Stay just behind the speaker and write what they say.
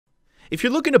If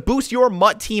you're looking to boost your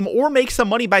MUT team or make some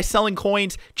money by selling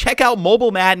coins, check out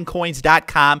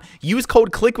mobilemaddencoins.com. Use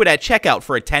code Kliquid at checkout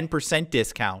for a 10%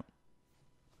 discount.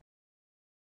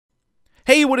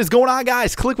 Hey, what is going on,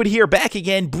 guys? Kliquid here, back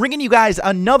again, bringing you guys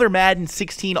another Madden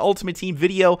 16 Ultimate Team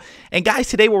video. And guys,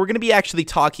 today what we're going to be actually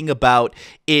talking about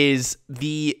is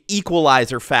the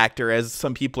Equalizer factor, as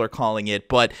some people are calling it.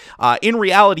 But in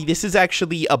reality, this is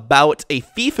actually about a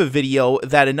FIFA video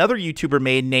that another YouTuber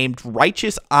made named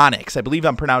Righteous ONIX'S. I believe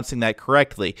I'm pronouncing that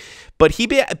correctly. But he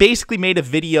basically made a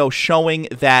video showing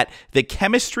that the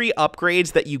chemistry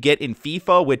upgrades that you get in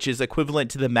FIFA, which is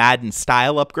equivalent to the Madden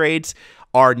style upgrades,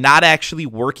 are not actually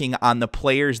working on the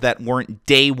players that weren't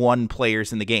day one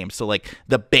players in the game. So like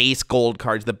the base gold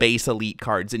cards, the base elite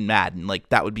cards in Madden, like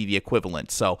that would be the equivalent.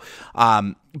 So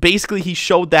basically he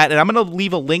showed that, and I'm going to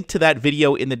leave a link to that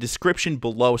video in the description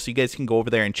below so you guys can go over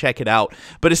there and check it out.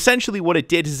 But essentially what it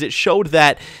did is it showed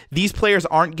that these players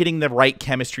aren't getting the right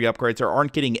chemistry upgrades or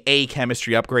aren't getting a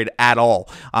chemistry upgrade at all.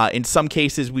 In some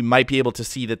cases, we might be able to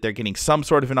see that they're getting some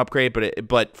sort of an upgrade,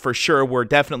 but for sure, we're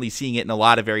definitely seeing it in a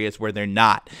lot of areas where they're not.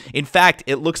 In fact,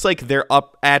 it looks like their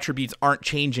attributes aren't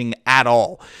changing at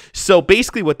all. So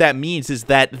basically what that means is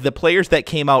that the players that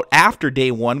came out after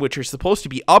day one, which are supposed to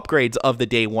be upgrades of the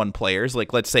day one players,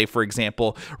 like let's say, for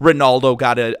example, Ronaldo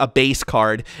got a base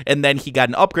card, and then he got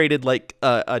an upgraded, like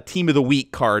a Team of the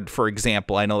Week card, for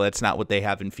example. I know that's not what they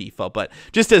have in FIFA, but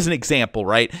just as an example,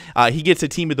 right? He gets a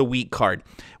Team of the Week card.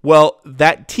 Well,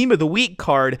 that Team of the Week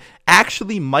card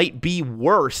actually might be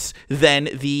worse than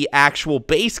the actual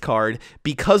base card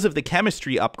because of the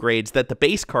chemistry upgrades that the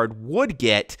base card would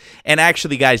get. And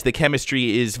actually, guys, the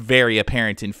chemistry is very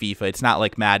apparent in FIFA. It's not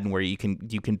like Madden where you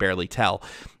can barely tell.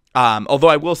 Although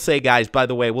I will say, guys, by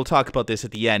the way, we'll talk about this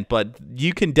at the end, but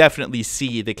you can definitely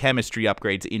see the chemistry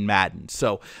upgrades in Madden.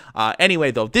 So anyway,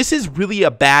 though, this is really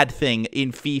a bad thing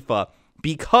in FIFA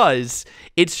because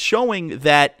it's showing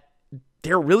that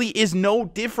there really is no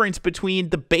difference between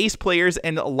the base players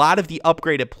and a lot of the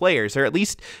upgraded players, or at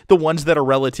least the ones that are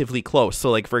relatively close.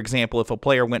 So, like, for example, if a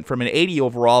player went from an 80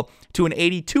 overall to an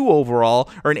 82 overall,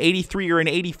 or an 83 or an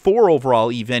 84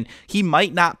 overall even, he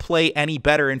might not play any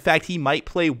better. In fact, he might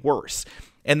play worse.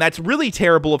 And that's really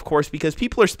terrible, of course, because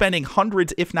people are spending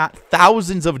hundreds, if not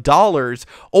thousands of dollars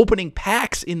opening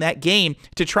packs in that game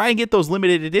to try and get those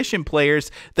limited edition players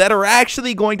that are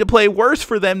actually going to play worse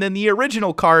for them than the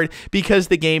original card because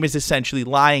the game is essentially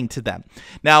lying to them.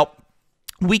 Now,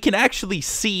 we can actually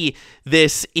see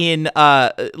this in,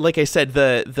 like I said,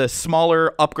 the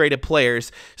smaller upgraded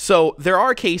players. So there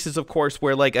are cases, of course,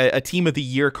 where like a Team of the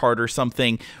Year card or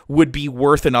something would be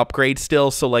worth an upgrade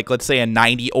still. So like, let's say a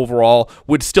 90 overall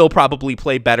would still probably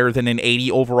play better than an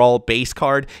 80 overall base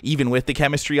card, even with the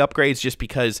chemistry upgrades, just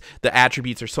because the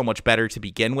attributes are so much better to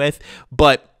begin with.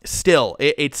 But still,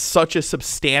 it's such a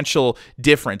substantial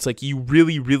difference. Like, you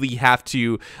really, really have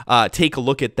to take a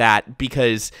look at that,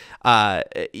 because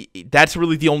that's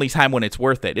really the only time when it's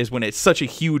worth it, is when it's such a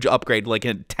huge upgrade, like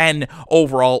a 10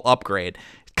 overall upgrade.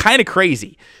 Kind of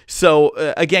crazy. So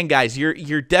again, guys,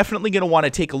 you're definitely going to want to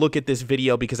take a look at this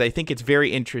video because I think it's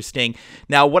very interesting.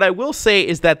 Now, what I will say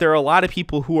is that there are a lot of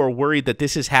people who are worried that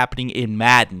this is happening in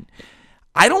Madden.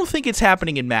 I don't think it's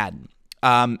happening in Madden.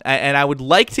 And I would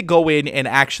like to go in and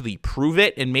actually prove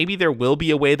it, and maybe there will be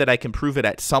a way that I can prove it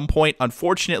at some point.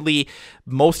 Unfortunately,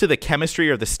 most of the chemistry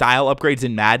or the style upgrades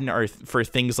in Madden are for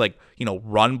things like, you know,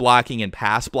 run blocking and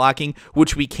pass blocking,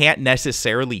 which we can't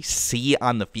necessarily see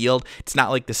on the field. It's not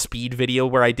like the speed video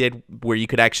where I did, where you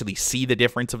could actually see the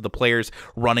difference of the players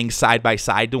running side by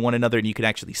side to one another, and you can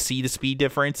actually see the speed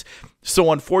difference.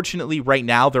 So unfortunately, right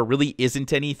now, there really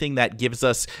isn't anything that gives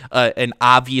us an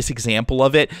obvious example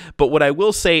of it. But what I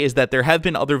will say is that there have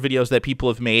been other videos that people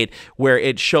have made where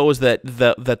it shows that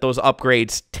those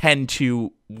upgrades tend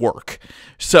to work.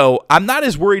 So I'm not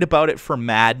as worried about it for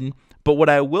Madden. But what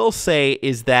I will say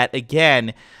is that,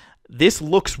 again, this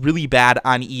looks really bad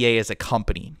on EA as a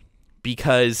company,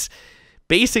 because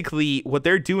basically what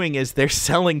they're doing is they're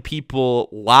selling people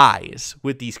lies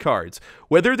with these cards,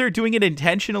 whether they're doing it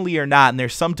intentionally or not. And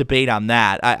there's some debate on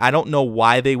that. I don't know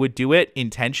why they would do it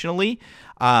intentionally.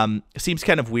 It seems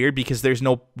kind of weird because there's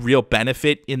no real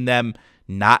benefit in them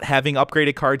not having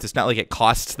upgraded cards. It's not like it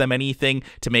costs them anything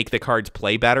to make the cards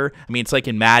play better. I mean, it's like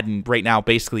in Madden right now,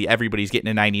 basically everybody's getting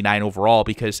a 99 overall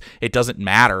because it doesn't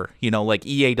matter. You know, like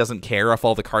EA doesn't care if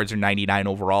all the cards are 99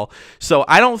 overall. So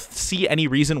I don't see any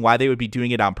reason why they would be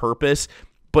doing it on purpose.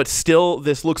 But still,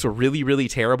 this looks really, really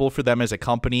terrible for them as a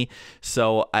company.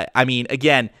 So, I mean,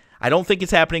 again, I don't think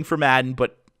it's happening for Madden,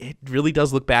 but it really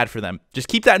does look bad for them. Just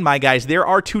keep that in mind, guys. There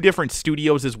are two different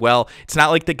studios as well. It's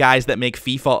not like the guys that make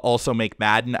FIFA also make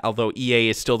Madden, although EA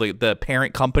is still the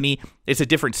parent company. It's a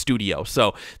different studio,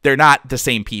 so they're not the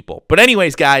same people. But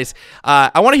anyways, guys,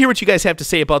 I want to hear what you guys have to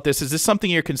say about this. Is this something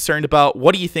you're concerned about?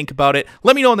 What do you think about it?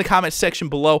 Let me know in the comments section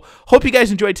below. Hope you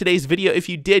guys enjoyed today's video. If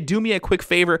you did, do me a quick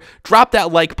favor. Drop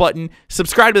that like button.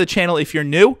 Subscribe to the channel if you're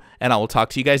new, and I will talk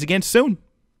to you guys again soon.